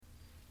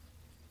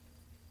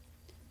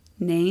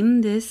Name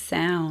this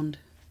sound.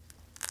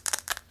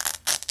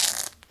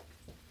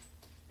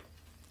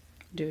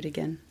 Do it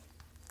again.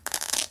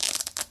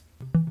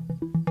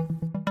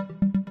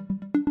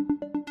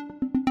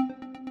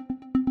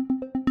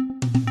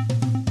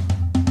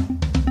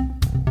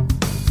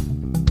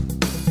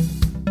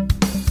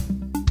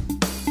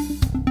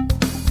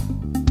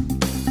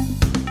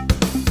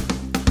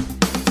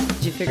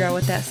 Did you figure out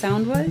what that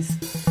sound was?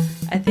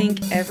 I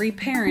think every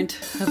parent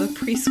of a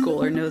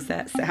preschooler knows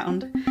that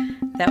sound.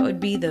 That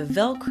would be the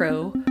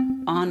Velcro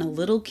on a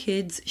little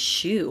kid's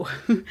shoe,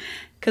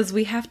 because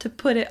we have to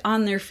put it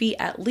on their feet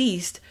at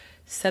least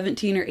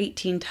 17 or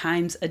 18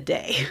 times a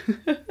day.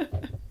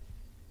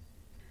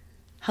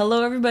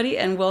 Hello everybody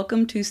and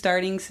welcome to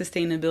Starting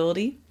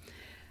Sustainability.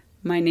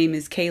 My name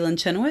is Kaylin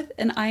Chenoweth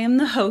and I am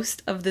the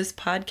host of this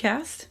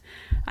podcast.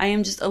 I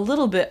am just a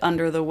little bit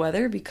under the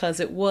weather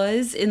because it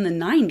was in the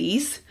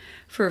 90s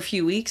for a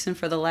few weeks, and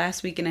for the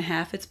last week and a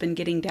half it's been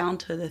getting down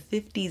to the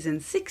 50s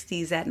and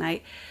 60s at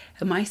night,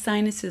 and my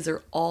sinuses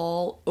are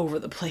all over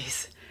the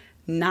place.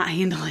 Not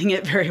handling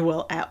it very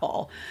well at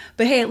all.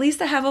 But hey, at least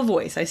I have a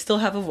voice. I still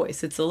have a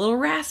voice. It's a little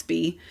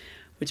raspy,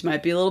 which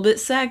might be a little bit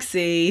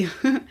sexy,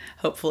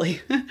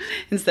 hopefully,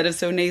 instead of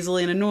so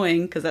nasally and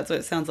annoying, because that's what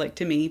it sounds like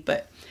to me.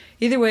 But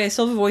either way, I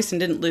still have a voice and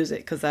didn't lose it,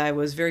 because I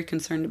was very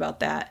concerned about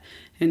that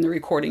in the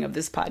recording of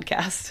this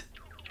podcast.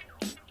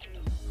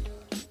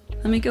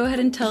 Let me go ahead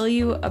and tell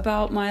you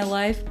about my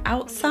life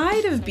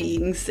outside of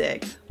being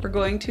sick. We're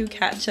going to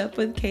catch up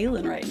with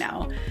Kaylin right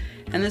now.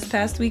 And this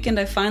past weekend,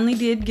 I finally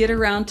did get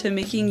around to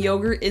making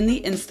yogurt in the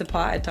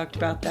Instapot. I talked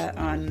about that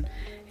on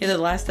either the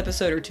last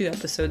episode or 2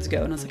 episodes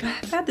ago. And I was like,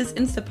 I've had this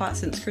Instapot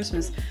since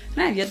Christmas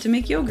and I have yet to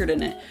make yogurt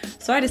in it.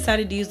 So I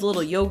decided to use the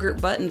little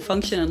yogurt button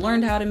function and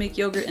learned how to make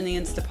yogurt in the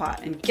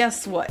Instapot. And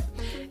guess what?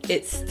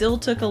 It still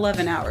took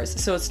 11 hours.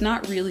 So it's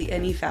not really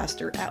any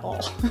faster at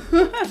all.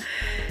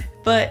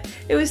 But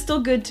it was still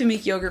good to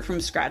make yogurt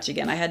from scratch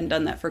again. I hadn't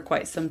done that for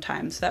quite some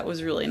time, so that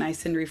was really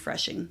nice and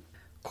refreshing.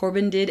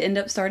 Corbin did end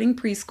up starting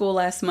preschool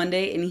last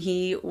Monday, and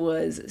he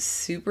was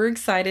super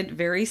excited,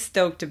 very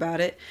stoked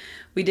about it.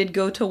 We did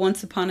go to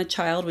Once Upon a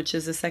Child, which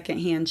is a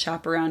secondhand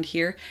shop around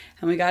here,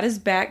 and we got his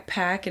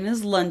backpack and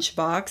his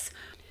lunchbox.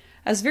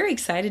 I was very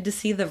excited to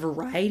see the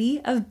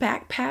variety of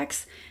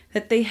backpacks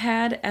that they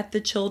had at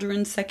the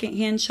children's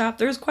secondhand shop.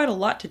 There was quite a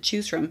lot to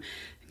choose from.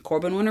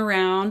 Corbin went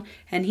around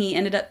and he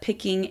ended up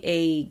picking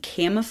a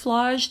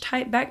camouflage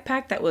type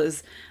backpack that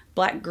was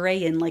black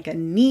gray and like a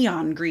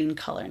neon green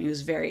color, and he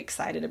was very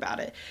excited about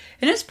it.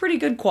 And it's pretty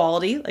good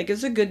quality, like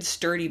it's a good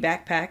sturdy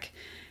backpack.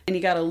 And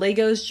he got a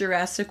Legos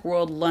Jurassic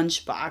World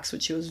lunchbox,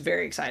 which he was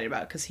very excited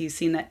about because he's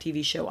seen that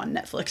TV show on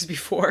Netflix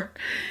before.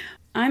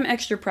 I'm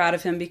extra proud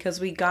of him because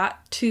we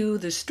got to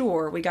the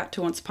store, we got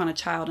to Once Upon a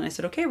Child, and I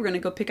said, okay, we're going to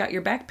go pick out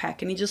your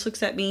backpack. And he just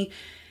looks at me.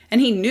 And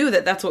he knew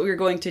that that's what we were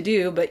going to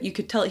do, but you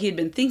could tell he had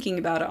been thinking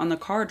about it on the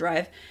car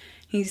drive.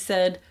 He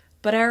said,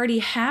 but I already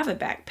have a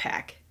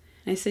backpack.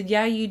 And I said,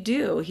 yeah, you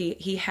do.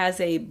 He has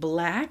a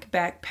black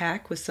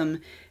backpack with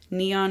some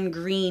neon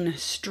green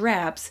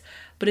straps,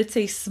 but it's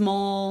a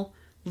small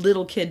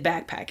little kid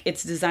backpack.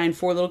 It's designed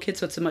for little kids,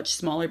 so it's a much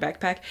smaller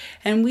backpack.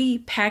 And we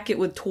pack it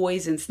with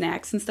toys and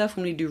snacks and stuff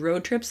when we do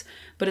road trips,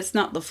 but it's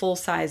not the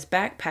full-size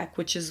backpack,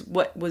 which is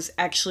what was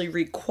actually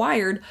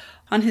required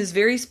on his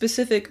very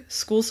specific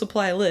school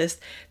supply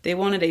list. They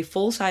wanted a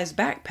full-size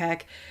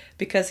backpack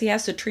because he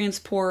has to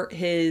transport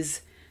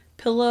his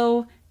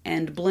pillow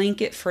and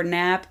blanket for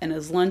nap and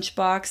his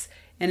lunchbox.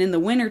 And in the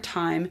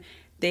wintertime,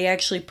 they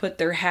actually put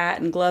their hat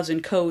and gloves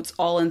and coats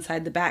all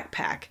inside the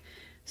backpack.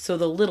 So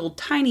the little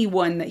tiny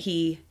one that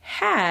he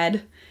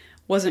had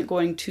wasn't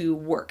going to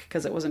work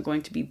because it wasn't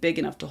going to be big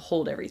enough to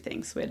hold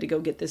everything. So we had to go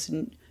get this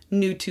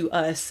new to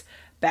us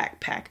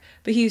backpack.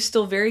 But he was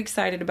still very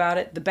excited about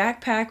it. The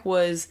backpack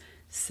was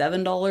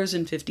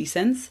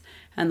 $7.50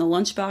 and the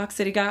lunchbox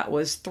that he got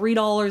was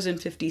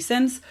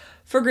 $3.50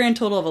 for a grand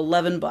total of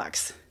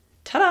 $11.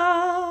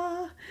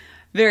 Ta-da!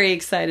 Very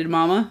excited,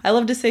 Mama. I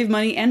love to save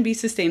money and be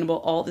sustainable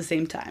all at the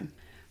same time.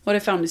 What I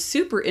found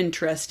super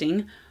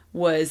interesting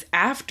was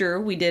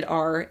after we did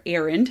our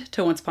errand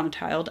to Once Upon a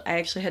Child, I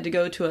actually had to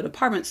go to a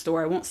department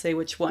store. I won't say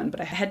which one, but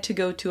I had to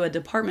go to a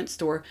department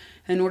store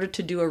in order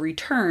to do a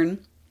return.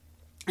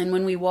 And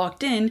when we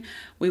walked in,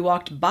 we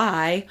walked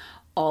by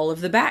all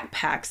of the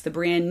backpacks, the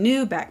brand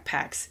new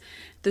backpacks.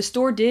 The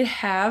store did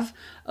have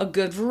a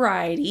good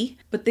variety,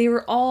 but they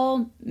were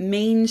all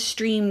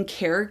mainstream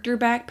character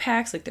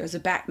backpacks. Like there's a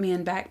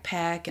Batman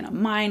backpack and a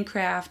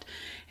Minecraft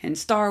and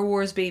Star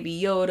Wars Baby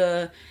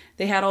Yoda.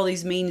 They had all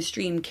these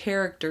mainstream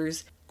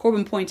characters.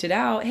 Corbin pointed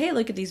out, hey,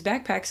 look at these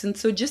backpacks. And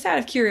so just out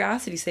of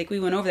curiosity's sake, we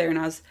went over there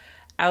and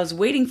I was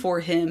waiting for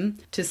him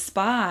to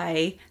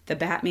spy the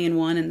Batman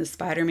one and the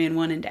Spider-Man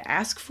one and to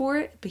ask for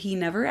it, but he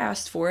never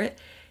asked for it.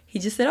 He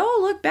just said, oh,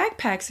 look,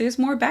 backpacks. There's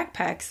more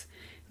backpacks.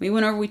 We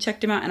went over, we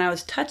checked them out, and I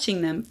was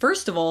touching them.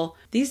 First of all,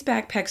 these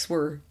backpacks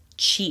were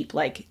cheap,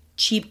 like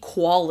cheap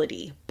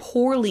quality,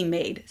 poorly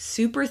made,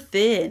 super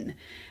thin.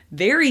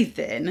 Very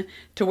thin,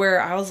 to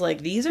where I was like,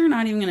 these are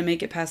not even going to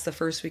make it past the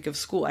first week of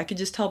school. I could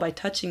just tell by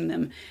touching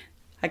them.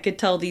 I could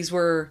tell these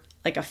were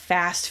like a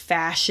fast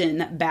fashion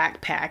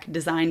backpack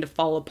designed to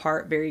fall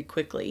apart very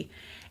quickly.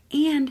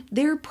 And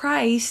they're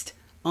priced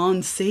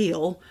on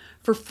sale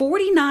for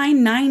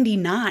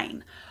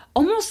 $49.99,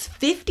 almost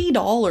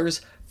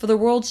 $50 for the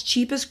world's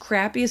cheapest,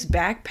 crappiest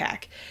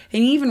backpack.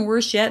 And even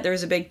worse yet,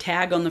 there's a big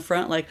tag on the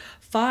front like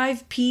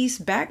 5-piece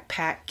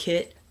backpack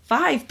kit.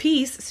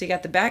 5-piece. So you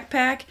got the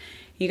backpack,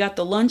 you got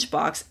the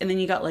lunchbox, and then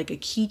you got like a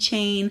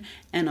keychain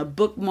and a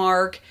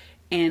bookmark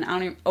and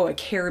a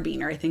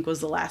carabiner, I think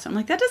was the last one. I'm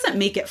like, that doesn't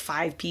make it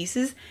 5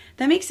 pieces.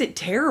 That makes it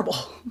terrible.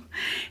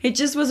 It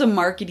just was a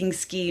marketing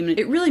scheme.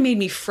 It really made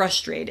me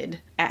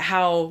frustrated at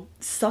how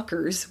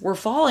suckers were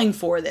falling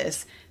for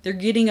this. They're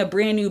getting a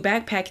brand new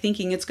backpack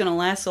thinking it's going to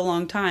last a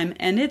long time,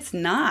 and it's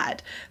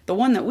not. The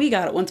one that we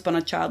got at Once Upon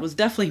a Child was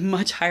definitely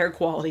much higher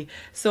quality.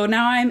 So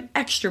now I'm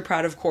extra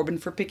proud of Corbin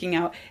for picking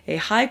out a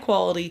high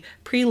quality,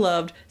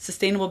 pre-loved,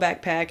 sustainable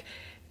backpack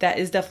that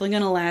is definitely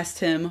going to last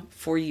him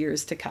for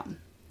years to come.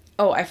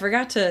 Oh, I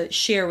forgot to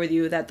share with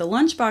you that the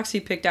lunchbox he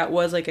picked out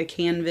was like a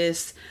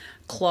canvas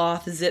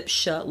cloth zip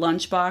shut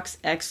lunchbox.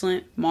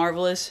 Excellent,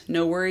 marvelous,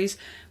 no worries.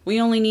 We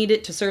only need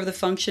it to serve the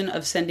function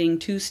of sending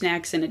 2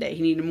 snacks in a day.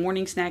 He needed a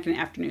morning snack and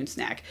an afternoon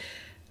snack.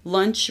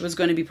 Lunch was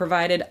going to be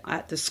provided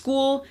at the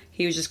school.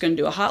 He was just going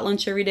to do a hot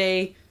lunch every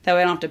day. That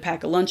way I don't have to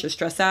pack a lunch or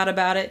stress out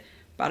about it.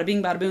 Bada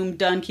bing, bada boom,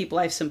 done. Keep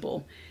life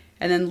simple.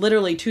 And then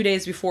literally 2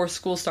 days before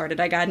school started,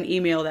 I got an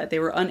email that they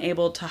were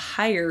unable to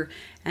hire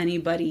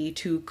anybody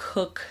to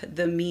cook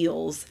the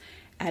meals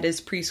at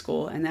his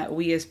preschool, and that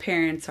we as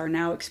parents are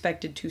now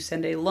expected to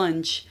send a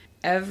lunch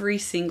every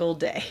single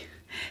day.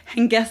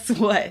 And guess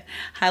what?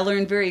 I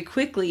learned very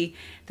quickly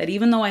that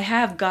even though I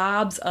have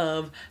gobs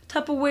of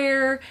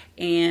Tupperware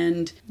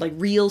and like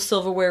real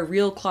silverware,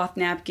 real cloth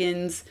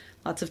napkins,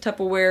 lots of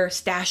Tupperware,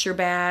 stasher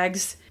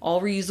bags,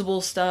 all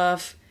reusable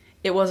stuff,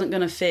 it wasn't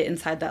going to fit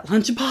inside that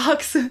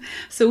lunchbox.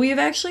 So we have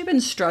actually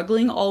been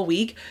struggling all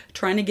week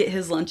trying to get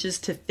his lunches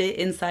to fit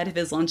inside of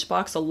his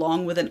lunchbox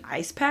along with an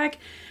ice pack.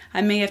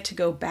 I may have to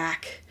go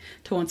back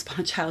to Once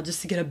Upon a Child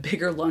just to get a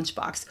bigger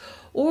lunchbox,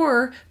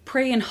 or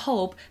pray and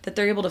hope that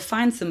they're able to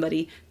find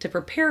somebody to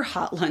prepare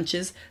hot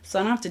lunches so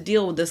I don't have to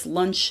deal with this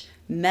lunch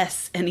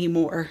mess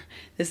anymore.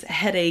 This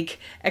headache,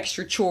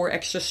 extra chore,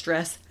 extra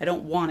stress. I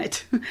don't want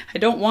it. I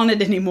don't want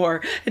it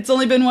anymore. It's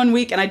only been 1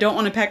 week and I don't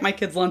want to pack my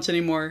kids' lunch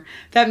anymore.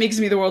 That makes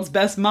me the world's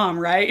best mom,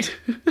 right?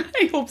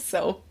 I hope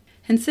so.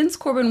 And since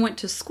Corbin went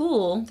to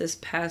school this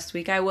past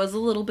week, I was a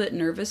little bit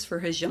nervous for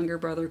his younger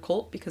brother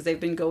Colt because they've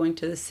been going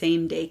to the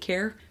same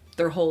daycare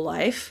their whole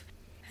life.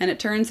 And it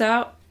turns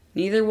out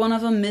neither one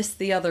of them missed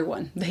the other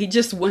one. They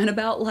just went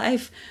about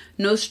life.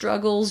 No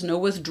struggles, no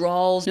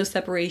withdrawals, no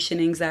separation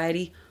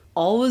anxiety.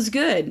 All was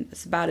good.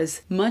 It's about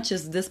as much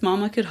as this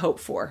mama could hope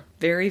for.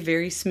 Very,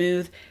 very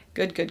smooth.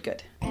 Good, good,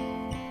 good.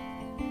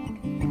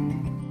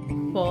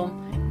 Well,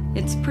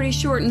 it's pretty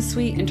short and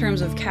sweet in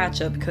terms of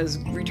catch-up because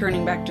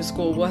returning back to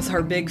school was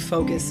our big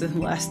focus in the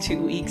last 2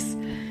 weeks.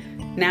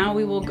 Now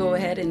we will go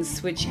ahead and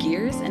switch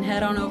gears and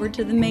head on over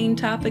to the main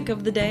topic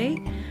of the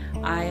day.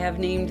 I have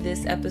named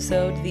this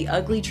episode The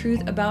Ugly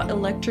Truth About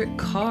Electric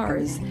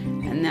Cars,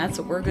 and that's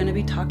what we're going to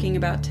be talking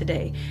about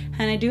today.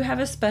 And I do have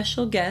a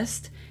special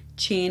guest,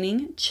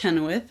 Channing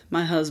Chenoweth,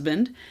 my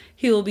husband.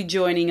 He will be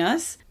joining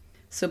us,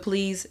 so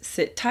please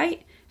sit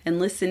tight and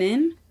listen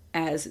in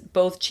as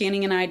both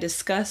Channing and I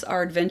discuss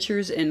our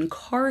adventures in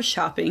car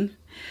shopping.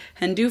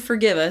 And do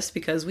forgive us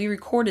because we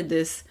recorded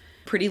this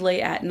pretty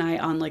late at night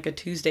on like a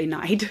Tuesday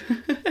night.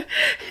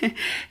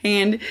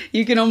 And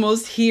you can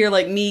almost hear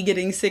like me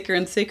getting sicker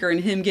and sicker and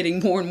him getting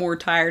more and more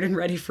tired and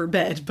ready for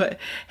bed. But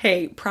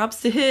hey,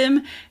 props to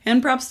him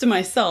and props to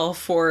myself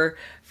for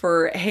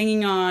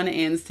hanging on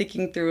and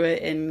sticking through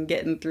it and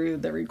getting through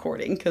the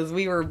recording because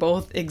we were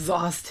both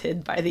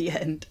exhausted by the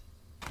end.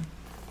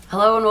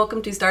 Hello and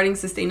welcome to Starting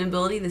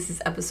Sustainability. This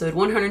is episode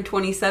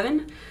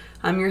 127.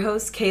 I'm your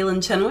host,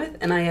 Kaylin Chenoweth,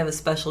 and I have a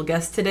special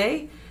guest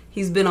today.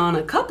 He's been on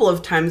a couple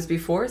of times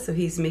before, so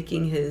he's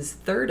making his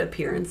 3rd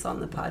appearance on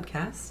the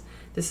podcast.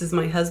 This is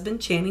my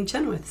husband, Channing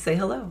Chenoweth. Say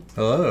hello.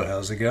 Hello,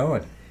 how's it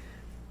going?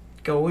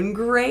 Going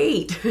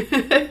great.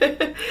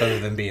 Other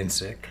than being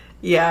sick.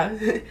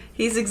 Yeah,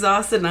 he's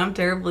exhausted and I'm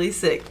terribly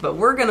sick, but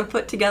we're going to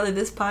put together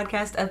this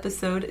podcast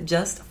episode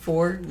just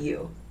for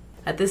you.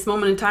 At this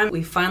moment in time,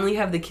 we finally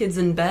have the kids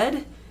in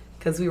bed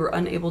because we were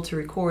unable to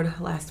record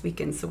last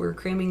weekend, so we're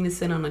cramming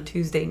this in on a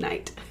Tuesday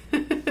night.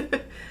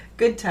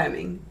 Good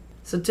timing.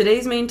 So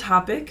today's main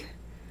topic,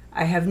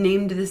 I have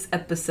named this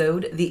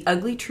episode The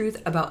Ugly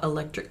Truth About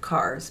Electric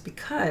Cars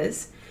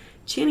because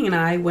Channing and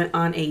I went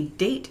on a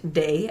date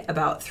day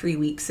about 3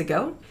 weeks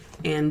ago,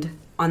 and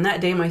on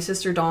that day my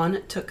sister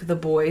Dawn took the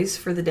boys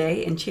for the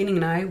day and Channing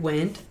and I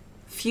went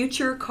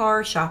future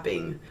car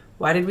shopping.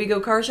 Why did we go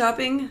car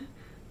shopping?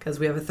 Because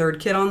we have a 3rd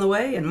kid on the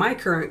way and my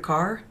current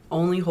car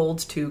only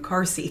holds 2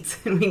 car seats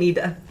and we need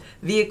a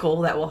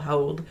vehicle that will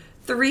hold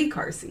 3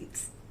 car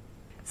seats.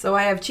 So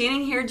I have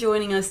Channing here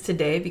joining us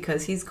today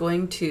because he's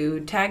going to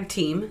tag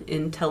team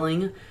in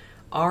telling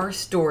our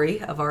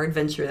story of our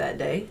adventure that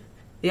day.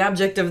 The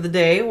object of the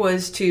day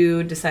was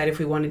to decide if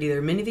we wanted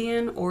either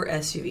minivan or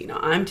SUV. Now,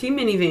 I'm team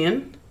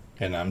minivan.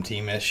 And I'm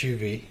team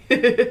SUV.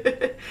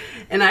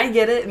 And I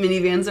get it.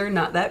 Minivans are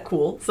not that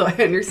cool, so I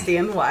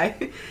understand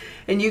why.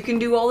 And you can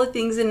do all the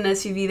things in an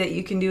SUV that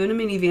you can do in a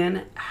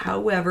minivan.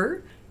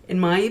 However, in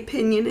my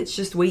opinion, it's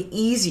just way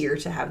easier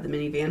to have the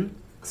minivan.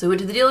 So we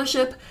went to the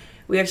dealership.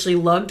 We actually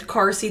lugged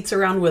car seats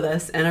around with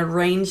us and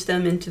arranged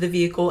them into the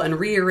vehicle and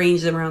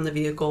rearranged them around the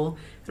vehicle.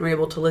 And we're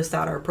able to list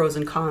out our pros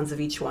and cons of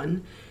each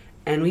one.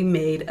 And we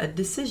made a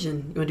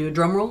decision. You want to do a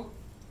drum roll?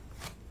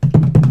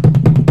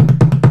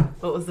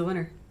 What was the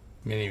winner?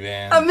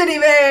 Minivan. A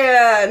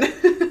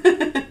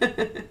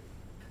minivan!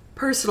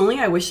 Personally,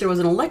 I wish there was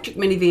an electric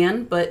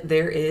minivan, but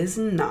there is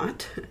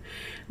not.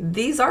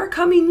 These are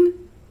coming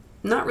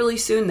not really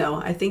soon, though.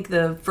 I think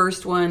the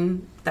first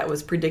one that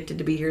was predicted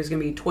to be here is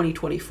going to be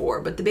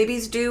 2024, but the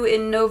baby's due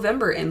in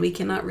November, and we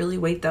cannot really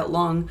wait that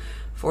long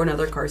for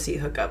another car seat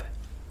hookup.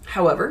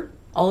 However,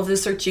 all of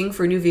this searching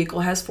for a new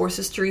vehicle has forced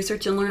us to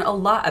research and learn a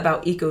lot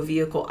about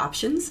eco-vehicle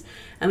options,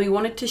 and we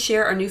wanted to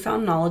share our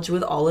newfound knowledge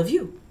with all of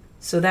you.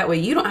 So that way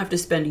you don't have to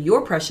spend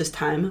your precious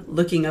time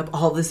looking up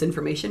all this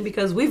information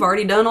because we've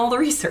already done all the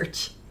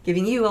research,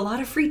 giving you a lot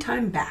of free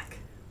time back.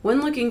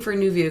 When looking for a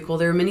new vehicle,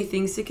 there are many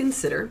things to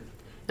consider,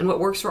 and what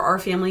works for our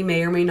family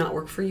may or may not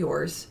work for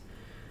yours.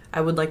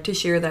 I would like to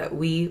share that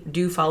we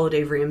do follow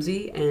Dave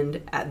Ramsey,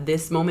 and at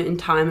this moment in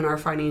time in our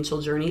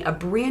financial journey, a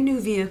brand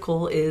new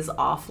vehicle is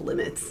off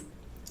limits.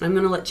 I'm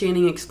going to let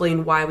Channing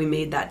explain why we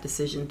made that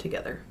decision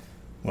together.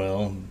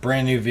 Well,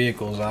 brand new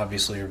vehicles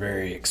obviously are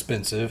very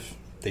expensive.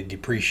 They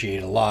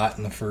depreciate a lot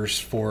in the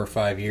first 4 or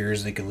 5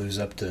 years. They could lose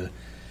up to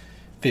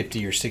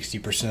 50 or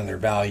 60% of their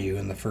value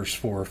in the first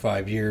 4 or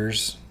 5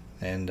 years.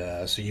 And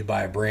so you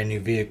buy a brand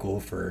new vehicle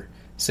for,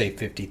 say,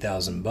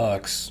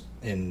 $50,000.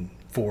 In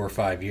 4 or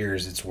 5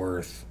 years, it's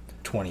worth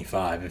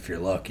 25 if you're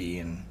lucky.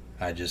 And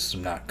I just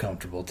am not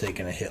comfortable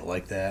taking a hit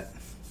like that.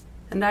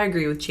 And I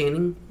agree with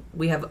Channing.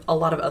 We have a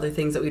lot of other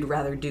things that we'd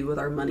rather do with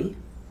our money.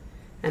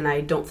 And I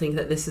don't think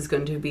that this is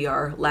going to be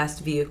our last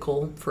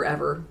vehicle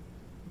forever.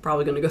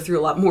 Probably going to go through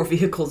a lot more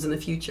vehicles in the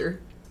future.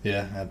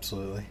 Yeah,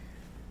 absolutely.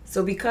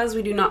 So because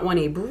we do not want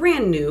a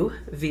brand new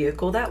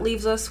vehicle, that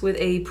leaves us with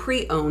a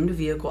pre-owned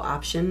vehicle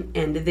option.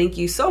 And thank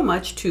you so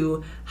much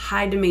to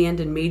high demand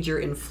and major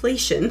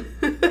inflation.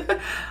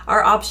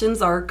 Our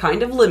options are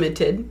kind of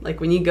limited. Like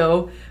when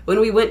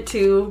we went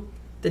to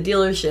the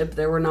dealership,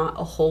 there were not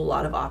a whole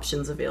lot of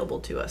options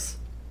available to us.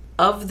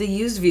 Of the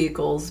used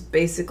vehicles,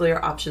 basically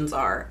our options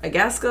are a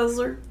gas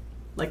guzzler,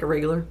 like a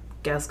regular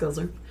gas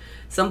guzzler,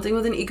 something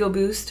with an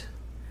EcoBoost,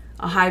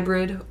 a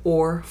hybrid,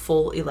 or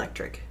full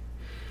electric.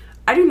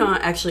 I do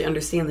not actually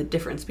understand the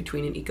difference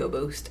between an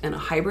EcoBoost and a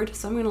hybrid,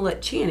 so I'm going to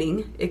let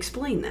Channing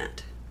explain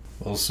that.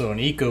 Well, so an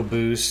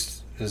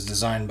EcoBoost is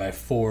designed by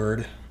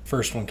Ford.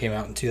 First one came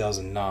out in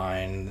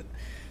 2009.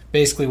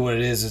 Basically what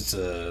it is,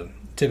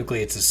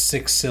 typically it's a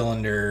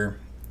 6-cylinder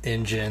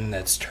engine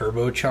that's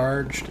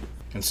turbocharged.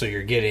 And so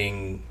you're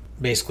getting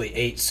basically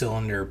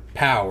 8-cylinder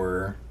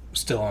power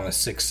still on a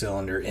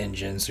 6-cylinder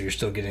engine, so you're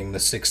still getting the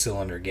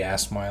 6-cylinder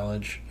gas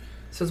mileage.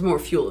 So it's more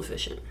fuel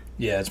efficient.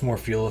 Yeah, it's more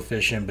fuel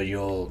efficient, but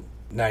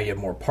now you have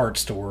more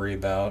parts to worry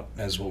about,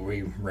 as what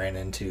we ran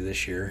into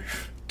this year.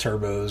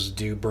 Turbos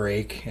do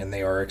break, and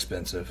they are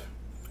expensive.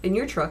 And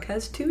your truck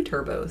has 2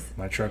 turbos.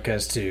 My truck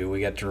has 2.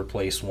 We got to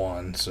replace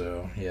 1,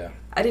 so yeah.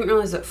 I didn't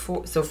realize that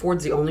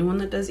Ford's the only one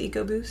that does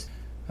EcoBoost?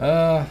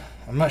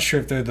 I'm not sure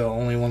if they're the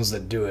only ones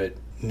that do it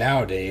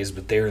nowadays,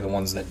 but they're the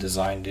ones that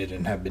designed it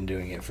and have been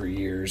doing it for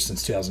years,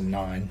 since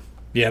 2009.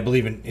 Yeah, I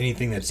believe in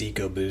anything that's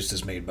EcoBoost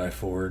is made by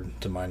Ford,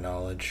 to my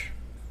knowledge.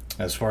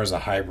 As far as a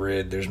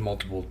hybrid, there's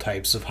multiple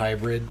types of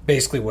hybrid.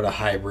 Basically what a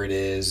hybrid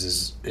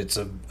is it's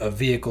a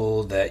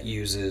vehicle that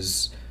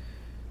uses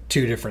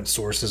 2 different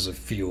sources of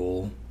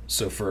fuel.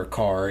 So for a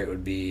car, it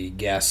would be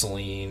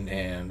gasoline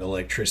and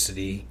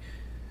electricity.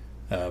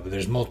 But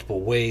there's multiple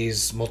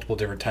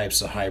different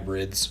types of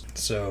hybrids.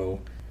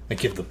 So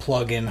like you have the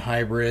plug-in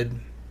hybrid,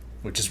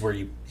 which is where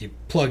you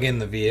plug in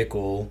the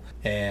vehicle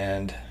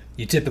and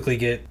you typically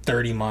get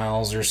 30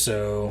 miles or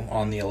so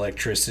on the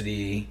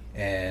electricity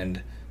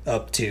and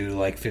up to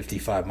like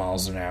 55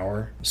 miles an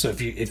hour. So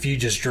if you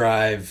just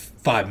drive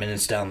 5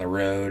 minutes down the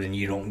road and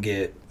you don't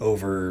get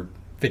over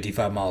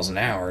 55 miles an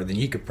hour, then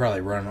you could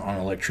probably run on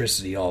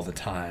electricity all the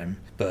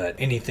time. But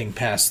anything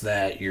past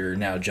that, you're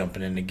now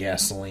jumping into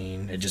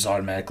gasoline. It just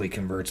automatically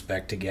converts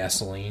back to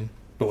gasoline.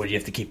 But what you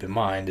have to keep in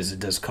mind is it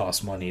does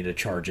cost money to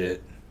charge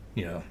it.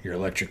 You know, your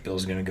electric bill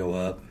is going to go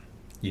up.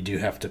 You do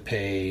have to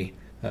pay,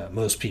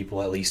 most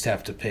people at least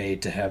have to pay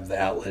to have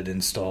the outlet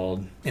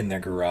installed in their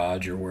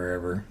garage or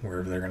wherever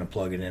they're going to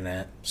plug it in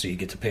at. So you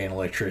get to pay an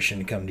electrician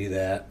to come do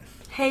that.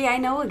 Hey, I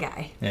know a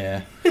guy.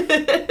 Yeah.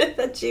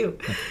 That's you.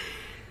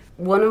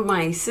 One of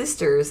my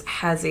sisters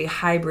has a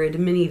hybrid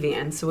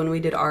minivan, so when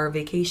we did our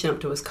vacation up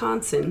to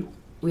Wisconsin,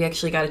 we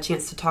actually got a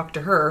chance to talk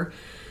to her.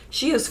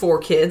 She has 4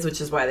 kids, which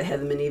is why they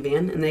have the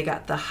minivan, and they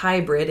got the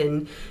hybrid,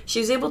 and she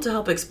was able to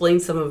help explain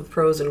some of the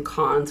pros and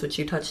cons, which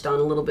you touched on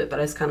a little bit,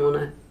 but I just kind of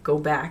want to go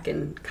back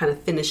and kind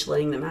of finish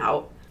laying them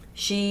out.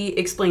 She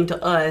explained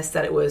to us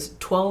that it was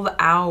 12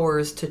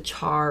 hours to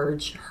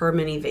charge her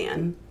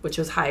minivan, which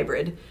was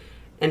hybrid.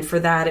 And for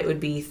that, it would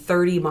be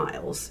 30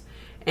 miles.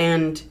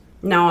 And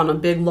now on a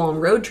big, long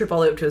road trip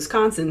all the way up to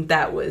Wisconsin,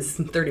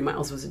 30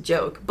 miles was a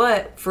joke.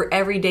 But for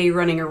every day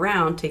running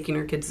around, taking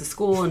her kids to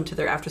school and to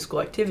their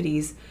after-school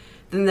activities,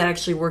 then that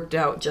actually worked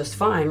out just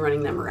fine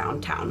running them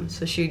around town.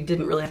 So she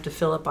didn't really have to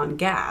fill up on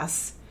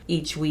gas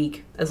each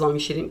week as long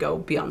as she didn't go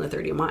beyond the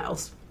 30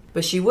 miles.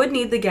 But she would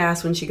need the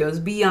gas when she goes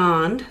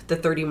beyond the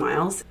 30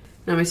 miles.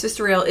 Now, my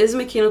sister Rael is a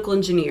mechanical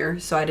engineer,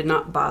 so I did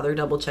not bother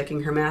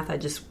double-checking her math. I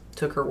just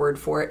took her word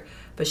for it.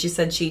 But she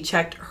said she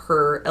checked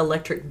her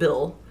electric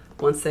bill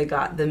once they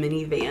got the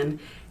minivan,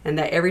 and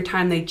that every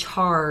time they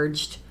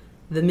charged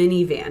the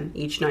minivan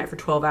each night for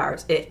 12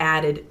 hours, it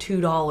added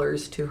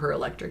 $2 to her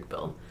electric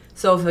bill.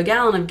 So if a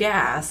gallon of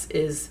gas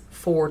is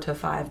 $4 to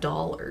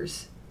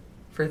 $5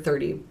 for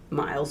 30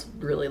 miles,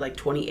 really like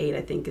 28,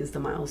 I think, is the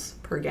miles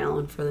per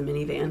gallon for the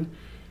minivan,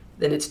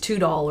 then it's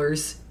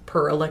 $2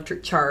 per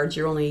electric charge.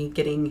 You're only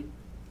getting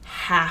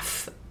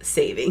half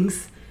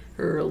savings,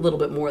 or a little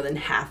bit more than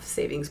half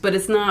savings, but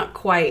it's not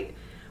quite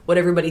what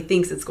everybody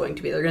thinks it's going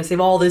to be. They're going to save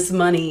all this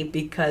money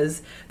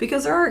because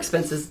there are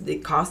expenses.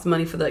 It costs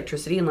money for the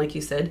electricity, and like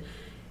you said,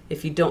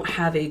 if you don't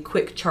have a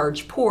quick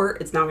charge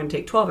port, it's now going to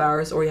take 12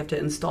 hours, or you have to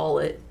install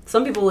it.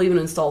 Some people will even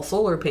install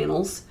solar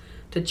panels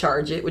to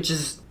charge it, which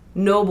is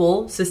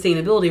noble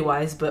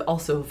sustainability-wise, but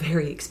also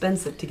very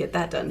expensive to get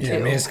that done, too. Yeah, I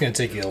mean, it's going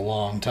to take you a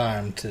long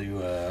time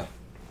to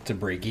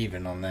break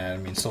even on that. I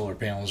mean, solar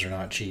panels are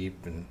not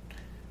cheap, and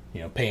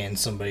paying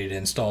somebody to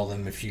install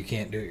them if you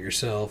can't do it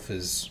yourself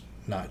is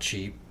not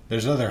cheap.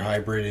 There's other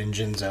hybrid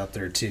engines out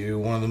there too.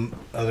 One of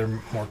the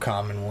other more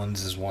common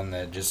ones is one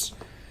that just,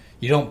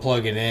 you don't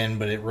plug it in,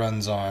 but it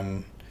runs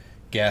on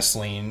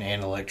gasoline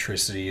and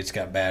electricity. It's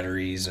got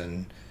batteries,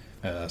 and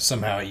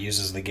somehow it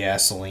uses the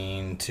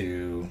gasoline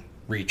to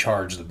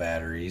recharge the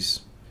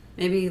batteries.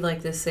 Maybe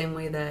like the same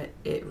way that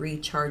it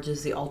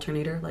recharges the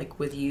alternator, like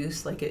with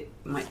use, like it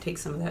might take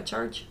some of that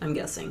charge, I'm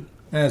guessing.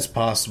 That's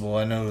possible.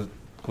 I know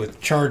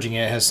with charging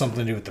it has something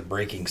to do with the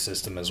braking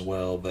system as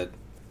well, but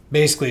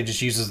basically it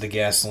just uses the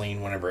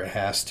gasoline whenever it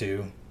has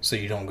to, so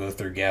you don't go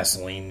through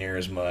gasoline near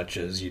as much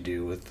as you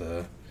do with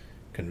the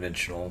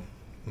conventional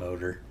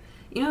motor.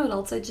 You know what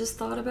else I just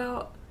thought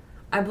about?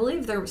 I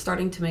believe they're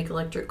starting to make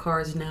electric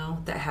cars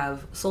now that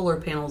have solar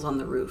panels on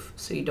the roof,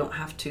 so you don't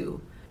have to,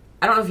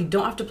 I don't know if you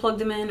don't have to plug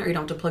them in or you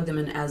don't have to plug them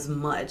in as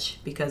much,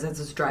 because as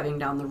it's driving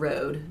down the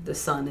road, the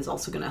sun is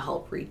also going to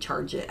help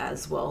recharge it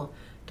as well,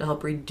 to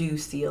help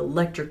reduce the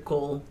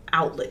electrical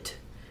outlet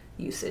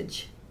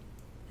usage.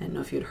 I don't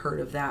know if you'd heard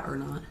of that or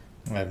not.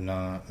 I have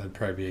not. That'd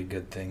probably be a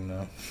good thing,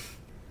 though.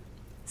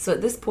 So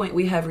at this point,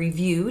 we have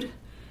reviewed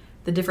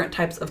the different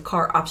types of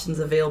car options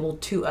available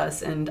to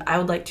us, and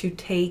I'd like to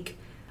take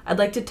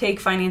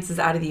finances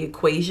out of the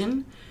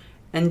equation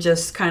and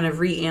just kind of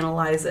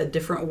reanalyze a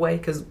different way,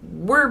 because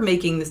we're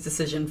making this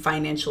decision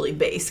financially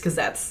based, because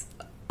that's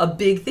a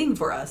big thing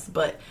for us,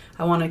 but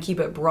I want to keep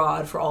it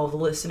broad for all of the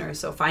listeners.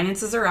 So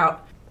finances are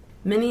out.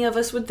 Many of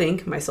us would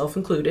think, myself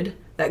included,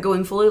 that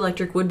going fully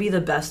electric would be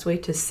the best way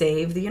to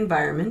save the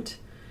environment,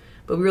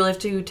 but we really have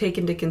to take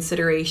into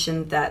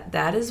consideration that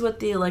that is what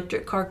the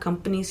electric car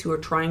companies who are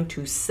trying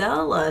to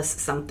sell us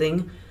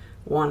something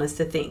want us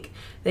to think.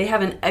 They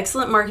have an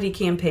excellent marketing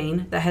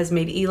campaign that has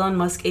made Elon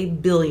Musk a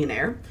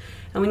billionaire,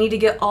 and we need to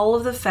get all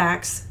of the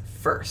facts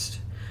first.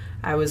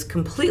 I was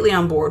completely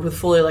on board with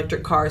fully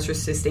electric cars for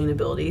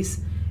sustainabilities.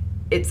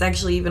 It's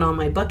actually even on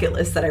my bucket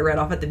list that I read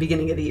off at the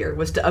beginning of the year,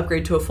 was to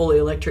upgrade to a fully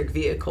electric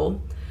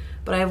vehicle.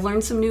 But I have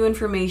learned some new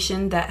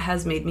information that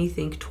has made me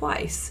think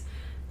twice,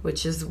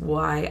 which is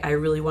why I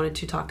really wanted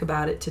to talk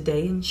about it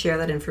today and share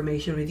that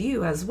information with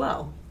you as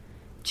well.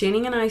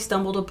 Channing and I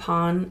stumbled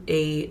upon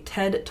a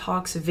TED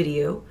Talks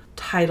video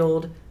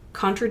titled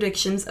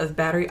Contradictions of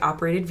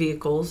Battery-Operated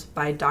Vehicles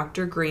by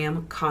Dr.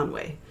 Graham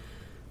Conway.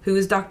 Who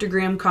is Dr.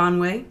 Graham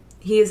Conway?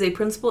 He is a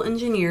principal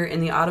engineer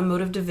in the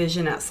automotive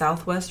division at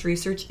Southwest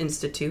Research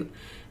Institute,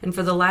 and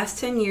for the last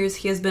 10 years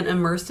he has been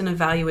immersed in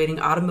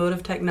evaluating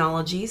automotive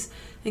technologies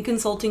and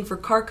consulting for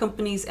car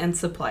companies and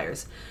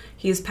suppliers.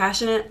 He is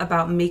passionate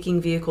about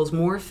making vehicles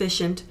more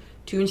efficient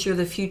to ensure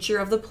the future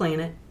of the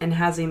planet, and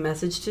has a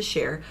message to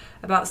share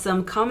about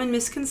some common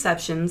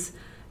misconceptions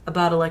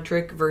about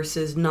electric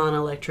versus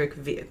non-electric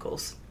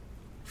vehicles.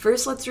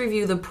 First, let's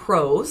review the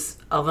pros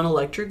of an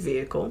electric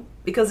vehicle,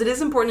 because it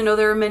is important to know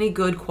there are many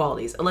good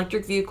qualities.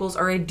 Electric vehicles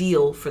are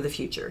ideal for the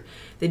future.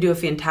 They do a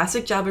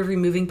fantastic job of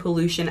removing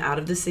pollution out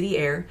of the city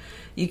air.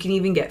 You can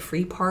even get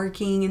free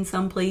parking in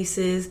some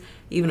places,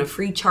 even a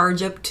free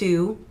charge up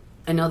too.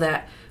 I know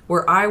that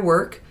where I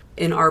work,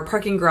 in our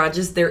parking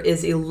garages, there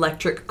is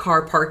electric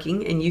car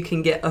parking, and you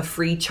can get a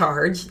free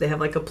charge. They have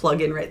like a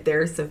plug-in right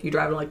there, so if you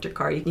drive an electric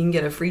car, you can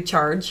get a free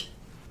charge,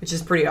 which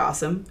is pretty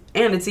awesome.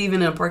 And it's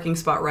even in a parking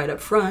spot right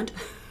up front.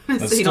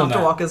 so you still don't have to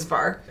not- walk as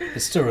far.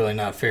 It's still really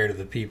not fair to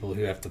the people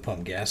who have to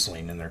pump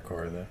gasoline in their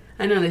car, though.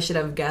 I know they should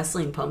have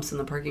gasoline pumps in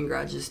the parking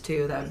garages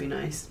too. That would be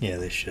nice. Yeah,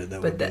 they should.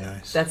 That But would be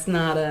nice. that's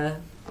not a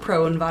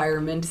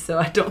pro-environment, so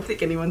I don't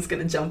think anyone's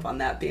going to jump on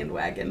that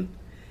bandwagon.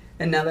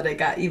 And now that it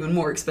got even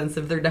more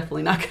expensive, they're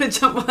definitely not going to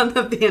jump on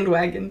the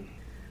bandwagon.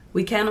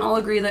 We can all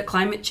agree that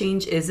climate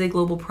change is a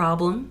global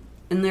problem,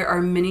 and there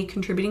are many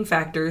contributing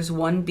factors,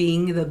 one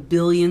being the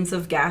billions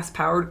of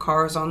gas-powered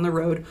cars on the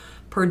road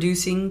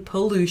producing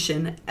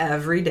pollution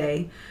every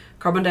day.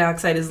 Carbon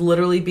dioxide is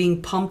literally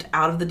being pumped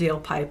out of the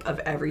tailpipe of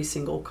every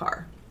single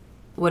car.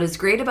 What is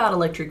great about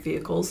electric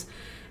vehicles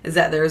is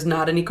that there is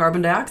not any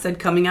carbon dioxide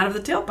coming out of the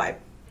tailpipe.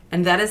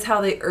 And that is how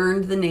they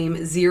earned the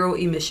name zero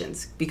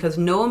emissions, because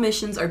no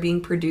emissions are being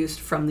produced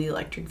from the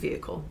electric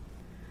vehicle.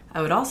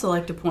 I would also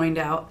like to point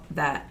out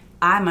that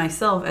I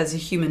myself, as a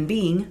human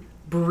being,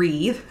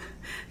 breathe,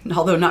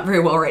 although not very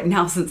well right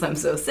now since I'm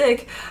so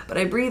sick, but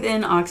I breathe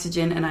in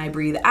oxygen and I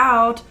breathe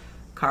out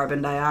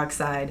carbon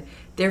dioxide.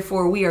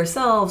 Therefore, we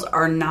ourselves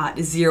are not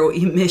zero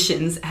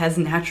emissions as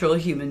natural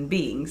human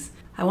beings.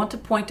 I want to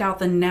point out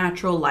the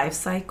natural life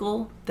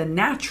cycle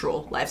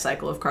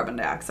of carbon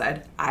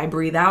dioxide. I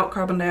breathe out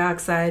carbon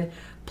dioxide.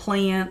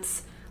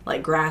 Plants,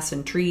 like grass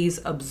and trees,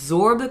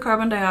 absorb the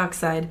carbon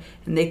dioxide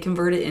and they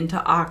convert it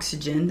into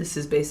oxygen. This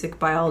is basic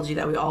biology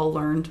that we all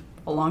learned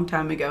a long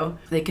time ago.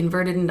 They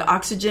convert it into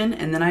oxygen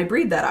and then I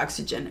breathe that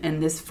oxygen,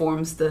 and this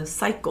forms the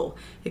cycle.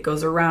 It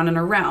goes around and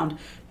around.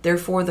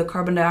 Therefore, the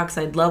carbon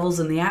dioxide levels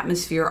in the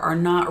atmosphere are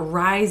not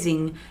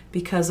rising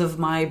because of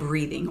my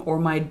breathing or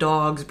my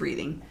dog's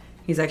breathing.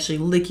 He's actually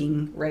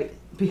licking right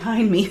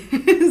behind me.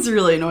 It's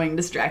really annoying and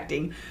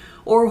distracting.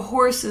 Or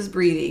horses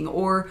breathing,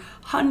 or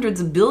hundreds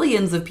of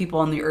billions of people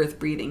on the earth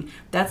breathing.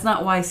 That's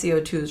not why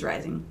CO2 is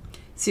rising.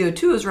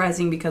 CO2 is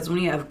rising because when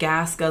you have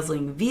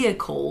gas-guzzling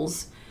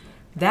vehicles,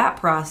 that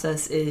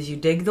process is you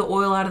dig the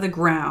oil out of the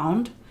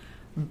ground,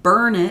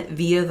 burn it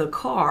via the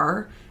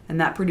car, and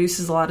that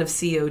produces a lot of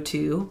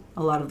CO2,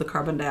 a lot of the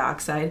carbon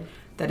dioxide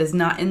that is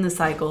not in the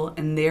cycle,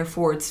 and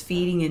therefore it's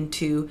feeding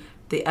into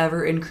the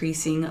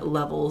ever-increasing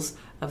levels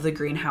of the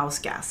greenhouse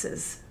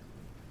gases.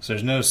 So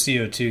there's no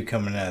CO2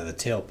 coming out of the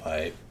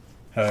tailpipe.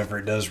 However,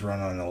 it does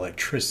run on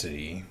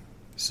electricity.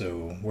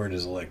 So where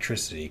does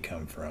electricity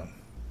come from?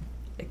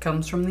 It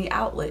comes from the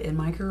outlet in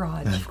my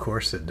garage. Of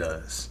course it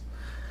does.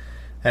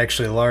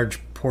 Actually, a large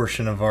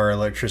portion of our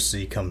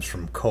electricity comes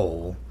from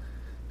coal.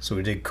 So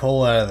we dig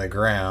coal out of the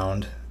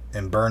ground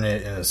and burn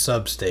it in a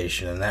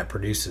substation, and that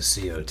produces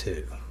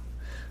CO2.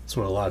 That's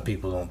what a lot of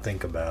people don't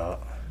think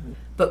about.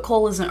 But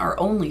coal isn't our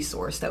only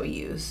source that we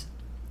use.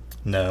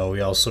 No, we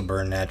also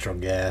burn natural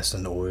gas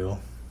and oil.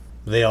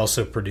 They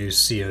also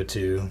produce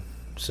CO2,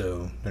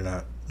 so they're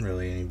not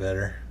really any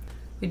better.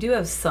 We do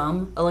have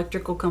some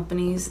electrical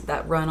companies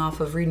that run off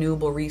of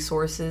renewable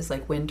resources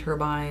like wind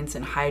turbines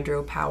and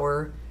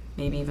hydropower,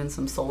 maybe even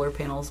some solar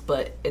panels,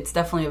 but it's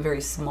definitely a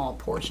very small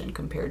portion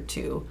compared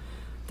to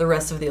the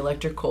rest of the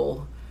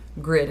electrical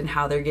grid and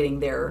how they're getting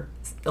their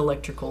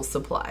electrical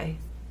supply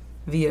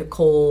via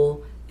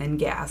coal and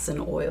gas and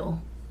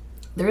oil.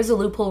 There is a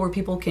loophole where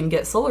people can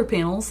get solar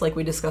panels, like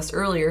we discussed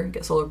earlier,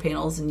 get solar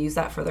panels and use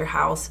that for their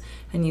house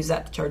and use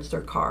that to charge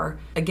their car.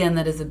 Again,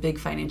 that is a big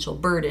financial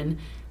burden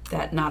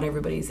that not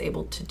everybody is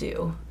able to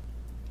do.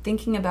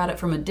 Thinking about it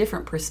from a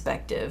different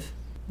perspective,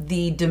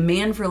 the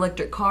demand for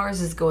electric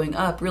cars is going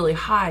up really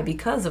high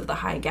because of the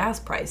high gas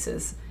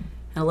prices.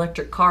 And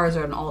electric cars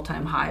are at an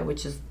all-time high,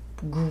 which is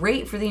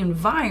great for the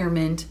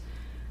environment,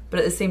 but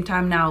at the same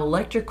time now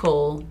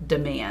electrical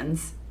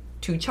demands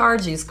to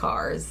charge these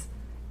cars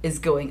is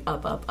going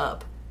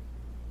up,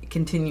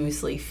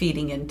 continuously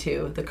feeding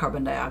into the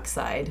carbon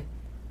dioxide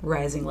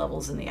rising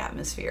levels in the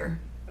atmosphere.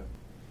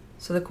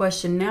 So the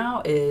question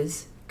now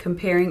is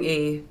comparing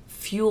a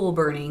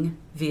fuel-burning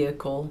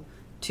vehicle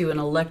to an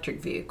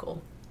electric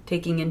vehicle,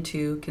 taking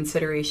into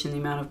consideration the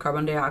amount of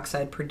carbon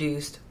dioxide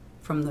produced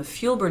from the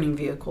fuel-burning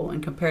vehicle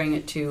and comparing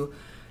it to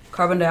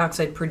carbon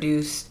dioxide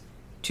produced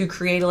to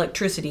create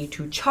electricity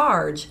to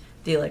charge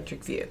the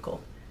electric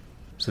vehicle.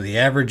 So the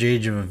average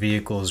age of a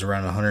vehicle is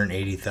around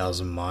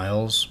 180,000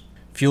 miles.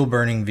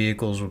 Fuel-burning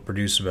vehicles will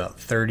produce about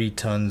 30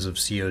 tons of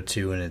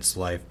CO2 in its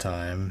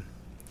lifetime.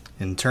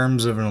 In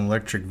terms of an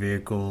electric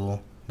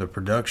vehicle, the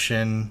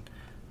production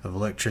of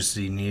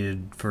electricity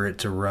needed for it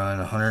to run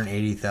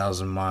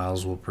 180,000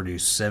 miles will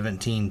produce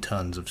 17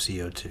 tons of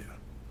CO2.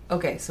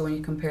 Okay, so when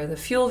you compare the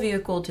fuel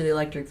vehicle to the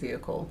electric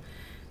vehicle,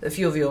 the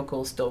fuel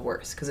vehicle is still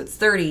worse because it's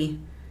 30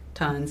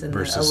 tons and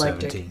versus the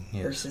electric 17,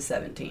 yes. versus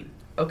 17.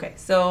 Okay,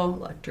 so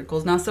electrical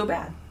is not so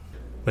bad.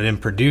 But in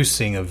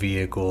producing a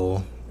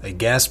vehicle, a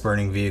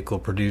gas-burning vehicle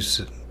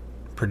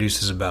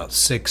produces about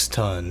 6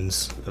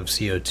 tons of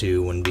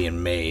CO2 when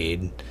being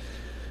made,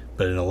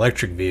 but an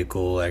electric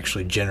vehicle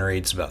actually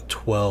generates about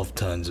 12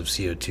 tons of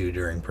CO2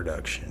 during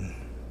production.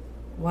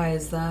 Why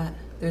is that?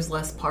 There's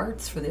less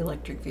parts for the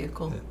electric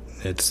vehicle.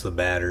 It's the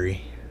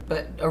battery.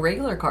 But a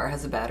regular car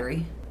has a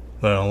battery.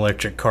 But an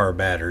electric car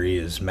battery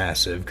is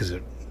massive because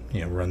it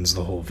runs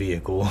the whole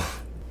vehicle.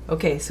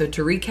 Okay, so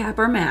to recap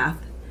our math,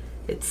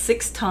 It's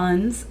 6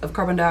 tons of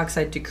carbon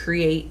dioxide to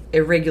create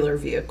a regular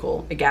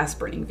vehicle, a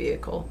gas-burning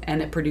vehicle,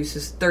 and it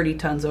produces 30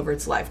 tons over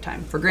its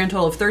lifetime, for a grand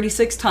total of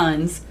 36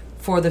 tons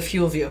for the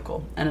fuel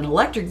vehicle. And an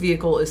electric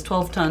vehicle is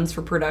 12 tons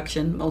for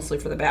production, mostly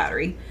for the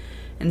battery,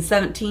 and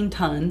 17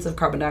 tons of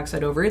carbon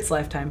dioxide over its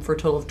lifetime for a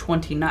total of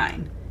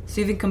 29.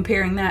 So even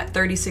comparing that,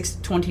 36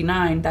 to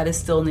 29, that is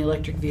still in the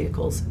electric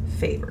vehicle's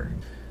favor.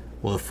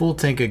 Well, a full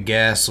tank of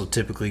gas will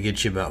typically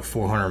get you about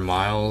 400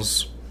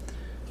 miles.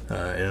 In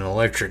an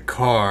electric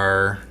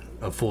car,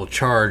 a full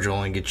charge will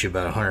only get you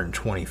about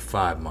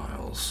 125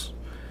 miles.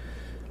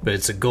 But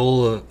it's a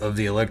goal of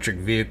the electric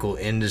vehicle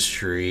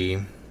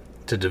industry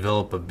to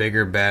develop a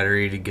bigger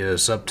battery to get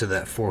us up to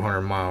that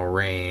 400-mile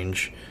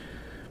range.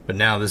 But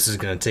now this is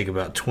going to take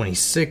about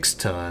 26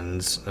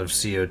 tons of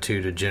CO2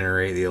 to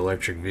generate the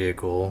electric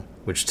vehicle,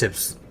 which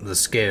tips the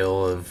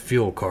scale of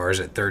fuel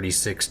cars at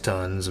 36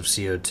 tons of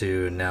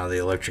CO2, and now the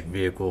electric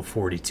vehicle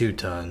 42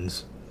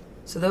 tons.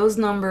 So those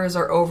numbers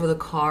are over the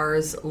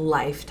car's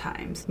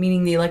lifetimes,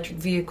 meaning the electric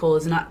vehicle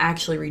is not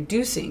actually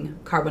reducing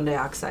carbon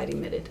dioxide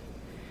emitted.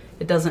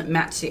 It doesn't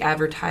match the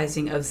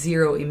advertising of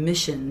zero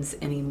emissions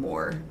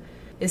anymore.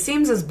 It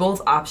seems as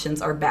both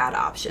options are bad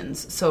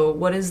options. So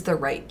what is the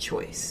right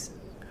choice?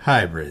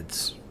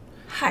 Hybrids.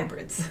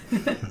 Hybrids.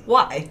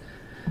 Why?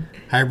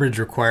 Hybrids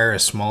require a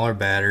smaller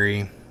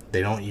battery.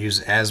 They don't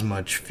use as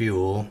much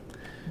fuel.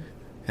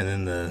 And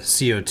then the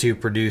CO2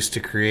 produced to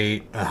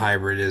create a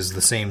hybrid is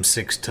the same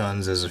 6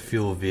 tons as a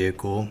fuel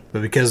vehicle.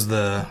 But because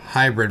the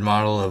hybrid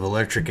model of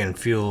electric and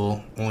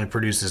fuel only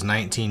produces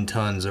 19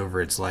 tons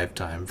over its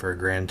lifetime for a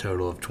grand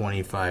total of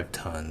 25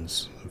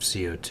 tons of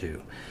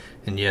CO2.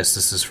 And yes,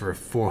 this is for a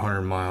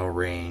 400-mile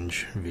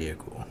range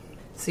vehicle.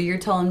 So you're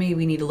telling me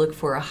we need to look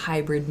for a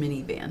hybrid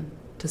minivan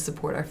to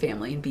support our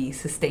family and be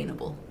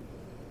sustainable?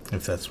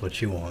 If that's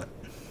what you want.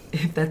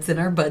 If that's in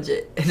our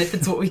budget, and if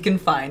it's what we can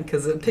find,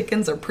 because the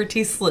pickings are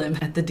pretty slim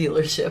at the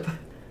dealership.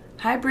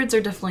 Hybrids are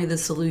definitely the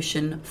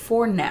solution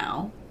for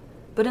now,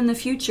 but in the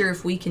future,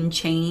 if we can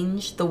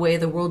change the way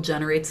the world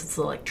generates its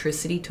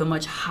electricity to a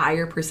much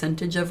higher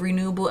percentage of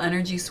renewable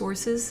energy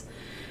sources,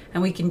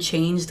 and we can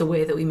change the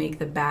way that we make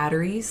the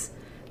batteries,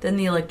 then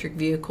the electric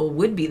vehicle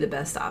would be the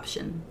best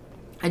option.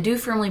 I do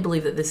firmly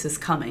believe that this is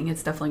coming.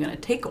 It's definitely going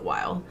to take a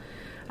while.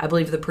 I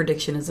believe the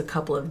prediction is a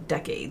couple of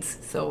decades,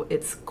 so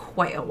it's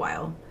quite a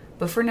while.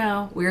 But for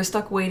now, we are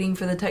stuck waiting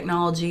for the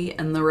technology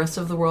and the rest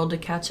of the world to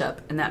catch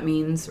up, and that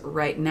means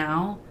right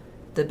now,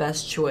 the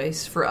best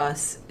choice for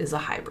us is a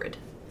hybrid.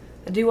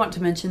 I do want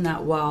to mention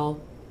that while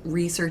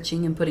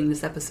researching and putting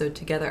this episode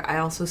together, I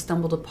also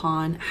stumbled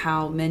upon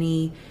how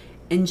many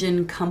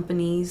engine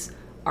companies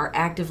are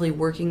actively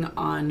working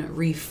on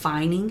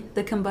refining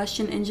the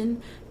combustion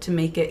engine to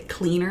make it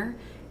cleaner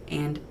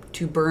and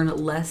to burn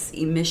less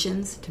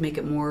emissions to make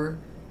it more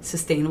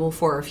sustainable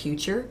for our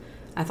future.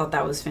 I thought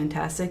that was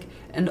fantastic.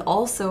 And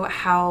also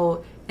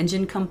how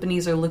engine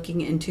companies are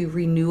looking into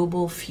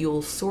renewable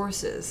fuel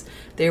sources.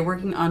 They're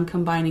working on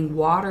combining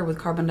water with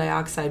carbon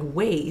dioxide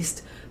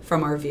waste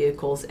from our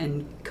vehicles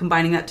and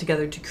combining that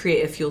together to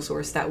create a fuel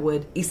source that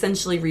would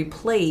essentially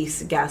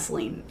replace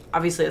gasoline.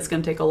 Obviously, it's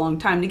going to take a long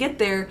time to get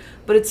there,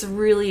 but it's a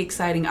really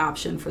exciting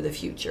option for the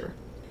future.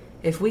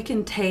 If we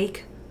can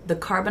take the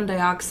carbon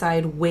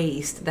dioxide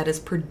waste that is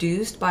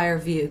produced by our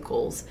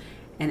vehicles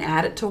and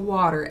add it to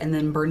water and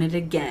then burn it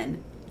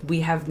again,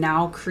 we have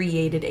now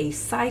created a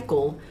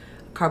cycle,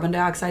 carbon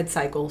dioxide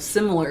cycle,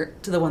 similar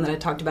to the one that I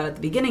talked about at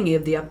the beginning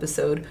of the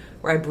episode,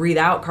 where I breathe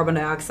out carbon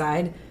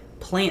dioxide,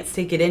 plants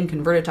take it in,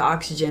 convert it to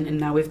oxygen, and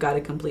now we've got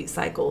a complete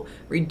cycle,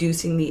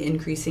 reducing the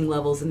increasing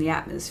levels in the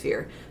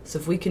atmosphere. So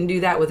if we can do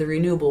that with a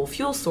renewable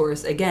fuel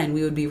source, again,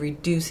 we would be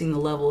reducing the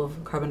level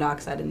of carbon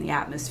dioxide in the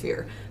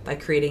atmosphere by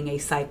creating a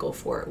cycle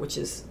for it, which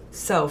is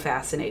so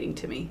fascinating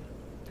to me.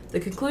 The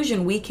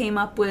conclusion we came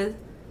up with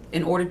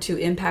in order to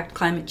impact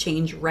climate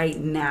change right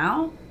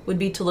now would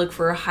be to look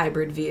for a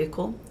hybrid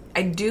vehicle.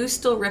 I do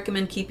still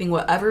recommend keeping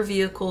whatever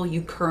vehicle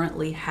you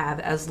currently have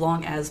as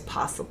long as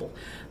possible.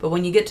 But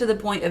when you get to the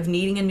point of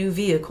needing a new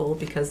vehicle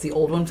because the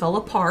old one fell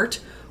apart,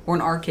 or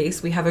in our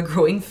case, we have a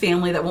growing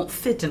family that won't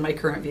fit in my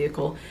current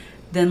vehicle,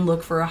 then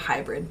look for a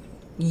hybrid.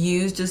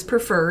 Used is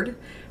preferred.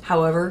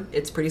 However,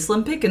 it's pretty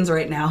slim pickings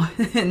right now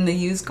in the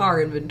used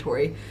car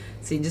inventory.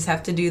 So you just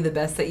have to do the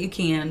best that you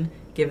can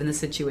given the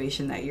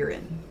situation that you're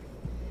in.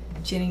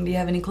 Channing, do you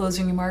have any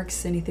closing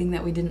remarks? Anything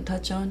that we didn't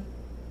touch on?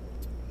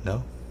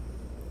 No.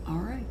 All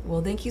right.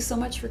 Well, thank you so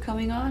much for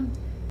coming on.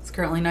 It's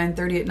currently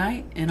 9:30 at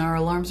night, and our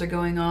alarms are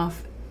going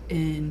off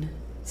in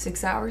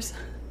 6 hours.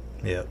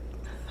 Yep.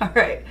 All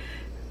right.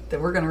 Then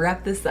we're going to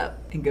wrap this up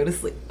and go to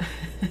sleep.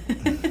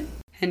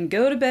 And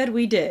go to bed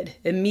we did.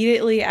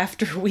 Immediately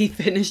after we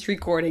finished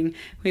recording,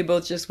 we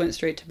both just went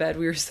straight to bed.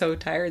 We were so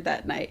tired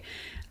that night.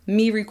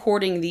 Me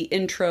recording the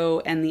intro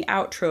and the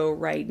outro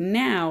right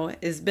now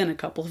has been a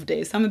couple of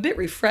days. I'm a bit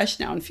refreshed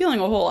now and feeling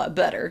a whole lot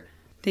better.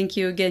 Thank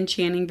you again,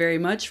 Channing, very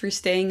much for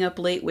staying up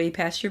late way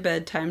past your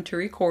bedtime to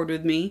record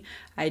with me.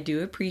 I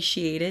do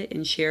appreciate it,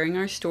 and sharing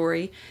our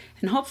story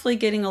and hopefully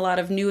getting a lot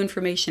of new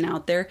information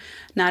out there.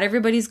 Not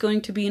everybody's going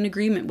to be in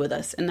agreement with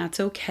us, and that's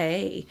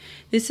okay.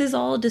 This is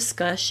all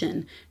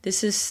discussion.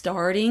 This is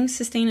starting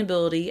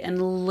sustainability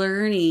and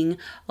learning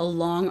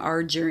along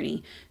our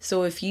journey.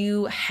 So if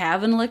you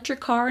have an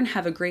electric car and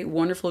have a great,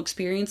 wonderful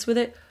experience with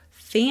it,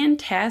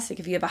 fantastic.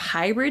 If you have a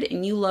hybrid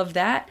and you love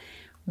that,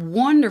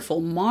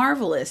 wonderful,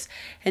 marvelous.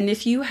 And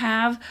if you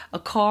have a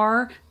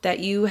car that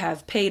you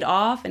have paid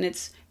off and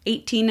it's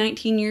 18,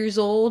 19 years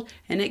old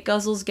and it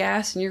guzzles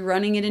gas and you're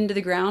running it into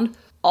the ground,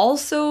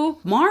 also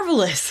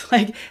marvelous.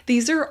 Like,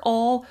 these are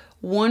all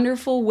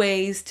wonderful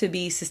ways to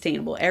be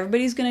sustainable.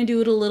 Everybody's going to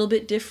do it a little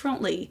bit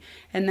differently,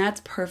 and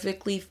that's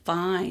perfectly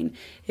fine.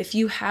 If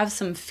you have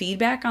some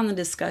feedback on the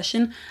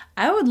discussion,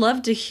 I would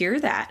love to hear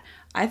that.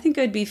 I think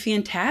it'd be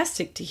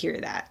fantastic to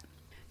hear that.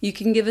 You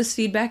can give us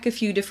feedback a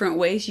few different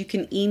ways. You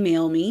can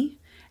email me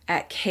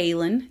at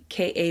Kaylin,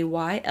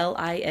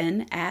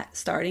 Kaylin, at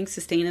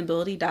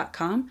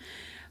startingsustainability.com.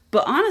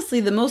 But honestly,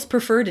 the most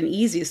preferred and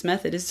easiest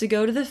method is to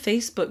go to the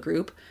Facebook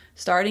group,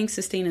 Starting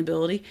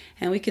Sustainability,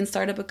 and we can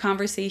start up a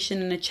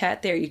conversation and a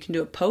chat there. You can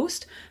do a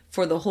post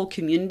for the whole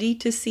community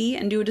to see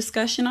and do a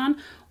discussion on,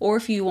 or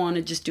if you want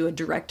to just do a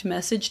direct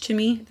message to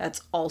me,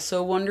 that's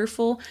also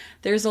wonderful.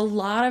 There's a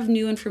lot of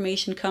new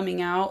information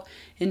coming out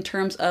in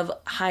terms of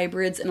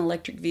hybrids and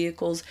electric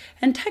vehicles,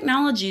 and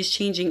technology is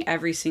changing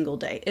every single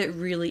day. It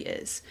really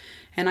is.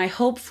 And I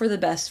hope for the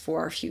best for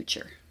our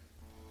future.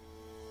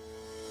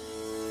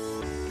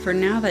 For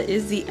now, that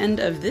is the end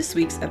of this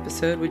week's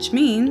episode, which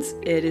means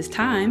it is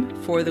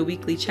time for the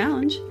weekly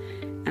challenge.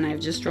 And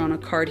I've just drawn a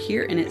card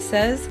here, and it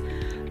says,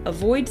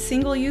 avoid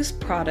single-use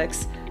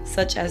products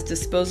such as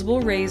disposable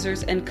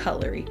razors and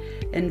cutlery.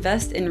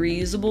 Invest in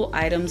reusable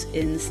items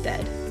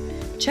instead.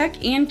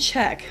 Check and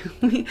check.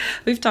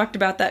 We've talked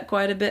about that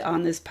quite a bit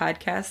on this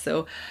podcast.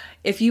 So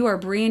if you are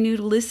brand new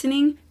to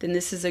listening, then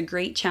this is a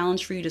great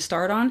challenge for you to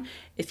start on.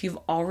 If you've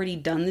already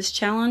done this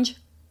challenge,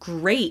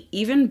 great,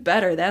 even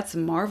better. That's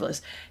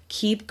marvelous.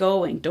 Keep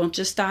going. Don't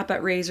just stop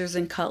at razors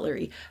and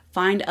cutlery.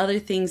 Find other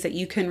things that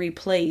you can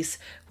replace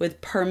with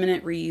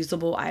permanent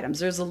reusable items.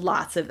 There's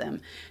lots of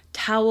them.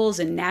 Towels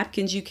and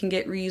napkins, you can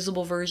get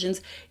reusable versions.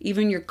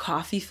 Even your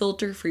coffee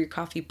filter for your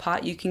coffee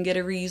pot, you can get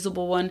a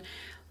reusable one.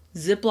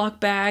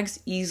 Ziploc bags,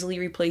 easily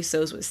replace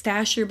those with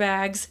stasher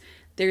bags.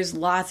 There's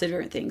lots of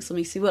different things. Let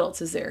me see, what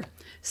else is there?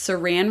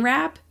 Saran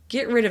wrap.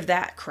 Get rid of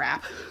that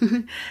crap.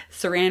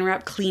 Saran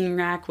wrap, clean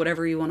rack,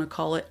 whatever you want to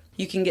call it.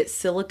 You can get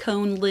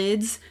silicone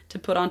lids to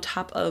put on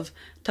top of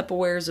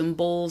Tupperwares and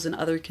bowls and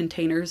other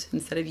containers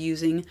instead of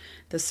using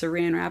the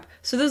saran wrap.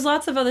 So there's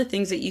lots of other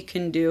things that you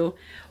can do.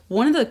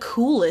 One of the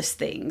coolest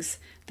things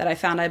that I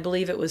found, I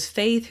believe it was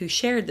Faith who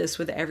shared this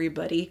with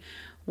everybody,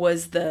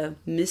 was the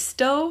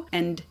Misto.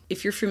 And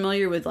if you're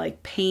familiar with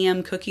like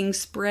Pam cooking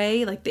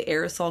spray, like the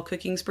aerosol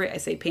cooking spray, I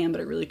say Pam,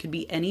 but it really could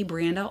be any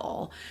brand at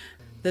all.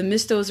 The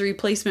Misto is a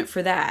replacement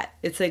for that.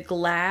 It's a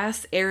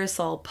glass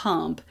aerosol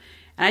pump.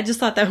 And I just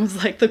thought that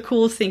was like the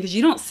coolest thing, because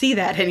you don't see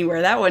that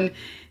anywhere. That one,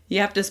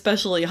 you have to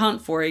specially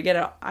hunt for. You get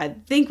it, I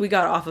think we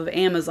got it off of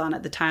Amazon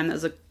at the time. That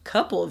was a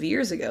couple of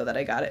years ago that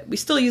I got it. We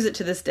still use it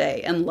to this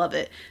day and love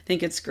it. I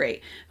think it's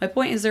great. My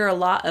point is, there are a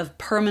lot of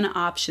permanent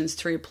options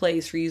to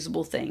replace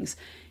reusable things.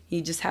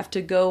 You just have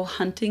to go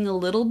hunting a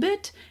little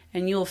bit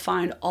and you'll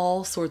find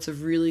all sorts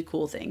of really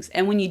cool things.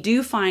 And when you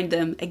do find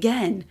them,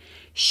 again,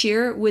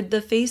 share it with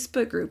the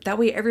Facebook group. That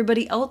way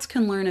everybody else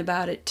can learn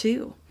about it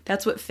too.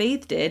 That's what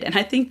Faith did. And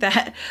I think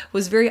that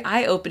was very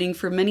eye-opening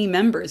for many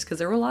members, because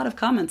there were a lot of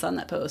comments on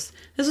that post.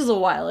 This was a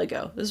while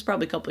ago. This was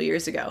probably a couple of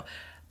years ago,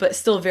 but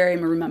still very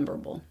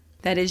memorable.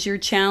 That is your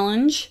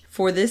challenge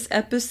for this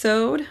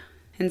episode.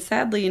 And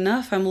sadly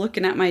enough, I'm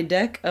looking at my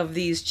deck of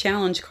these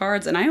challenge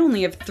cards and I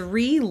only have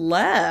 3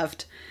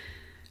 left.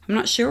 I'm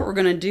not sure what we're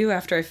going to do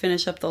after I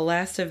finish up the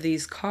last of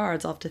these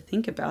cards. I'll have to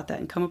think about that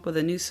and come up with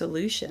a new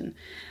solution.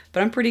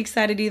 But I'm pretty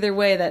excited either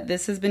way that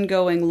this has been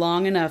going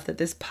long enough, that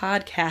this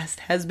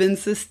podcast has been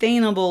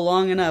sustainable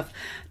long enough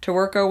to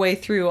work our way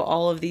through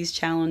all of these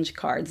challenge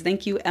cards.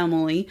 Thank you,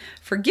 Emily,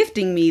 for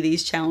gifting me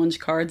these challenge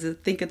cards. I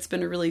think it's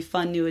been a really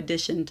fun new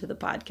addition to the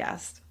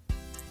podcast.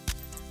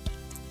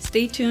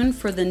 Stay tuned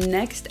for the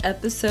next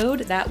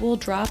episode. That will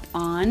drop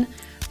on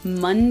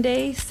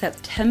Monday,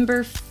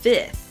 September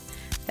 5th.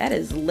 That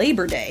is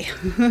Labor Day.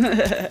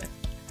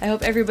 I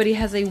hope everybody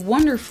has a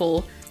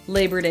wonderful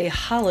Labor Day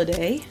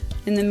holiday.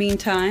 In the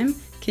meantime,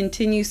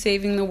 continue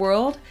saving the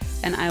world,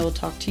 and I will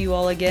talk to you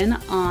all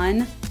again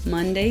on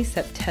Monday,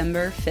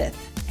 September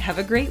 5th. Have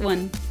a great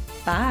one.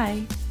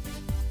 Bye.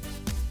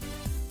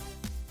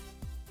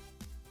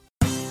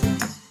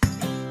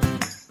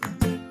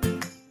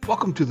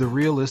 Welcome to the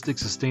Realistic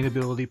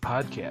Sustainability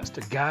Podcast,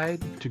 a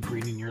guide to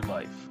greening your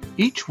life.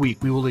 Each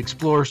week we will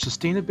explore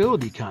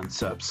sustainability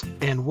concepts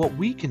and what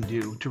we can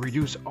do to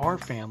reduce our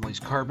family's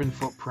carbon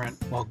footprint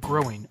while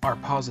growing our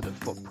positive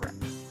footprint.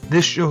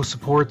 This show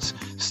supports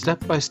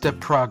step-by-step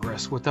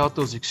progress without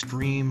those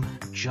extreme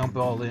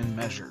jump-all-in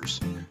measures.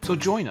 So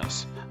join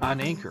us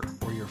on Anchor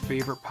or your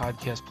favorite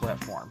podcast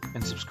platform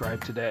and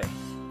subscribe today.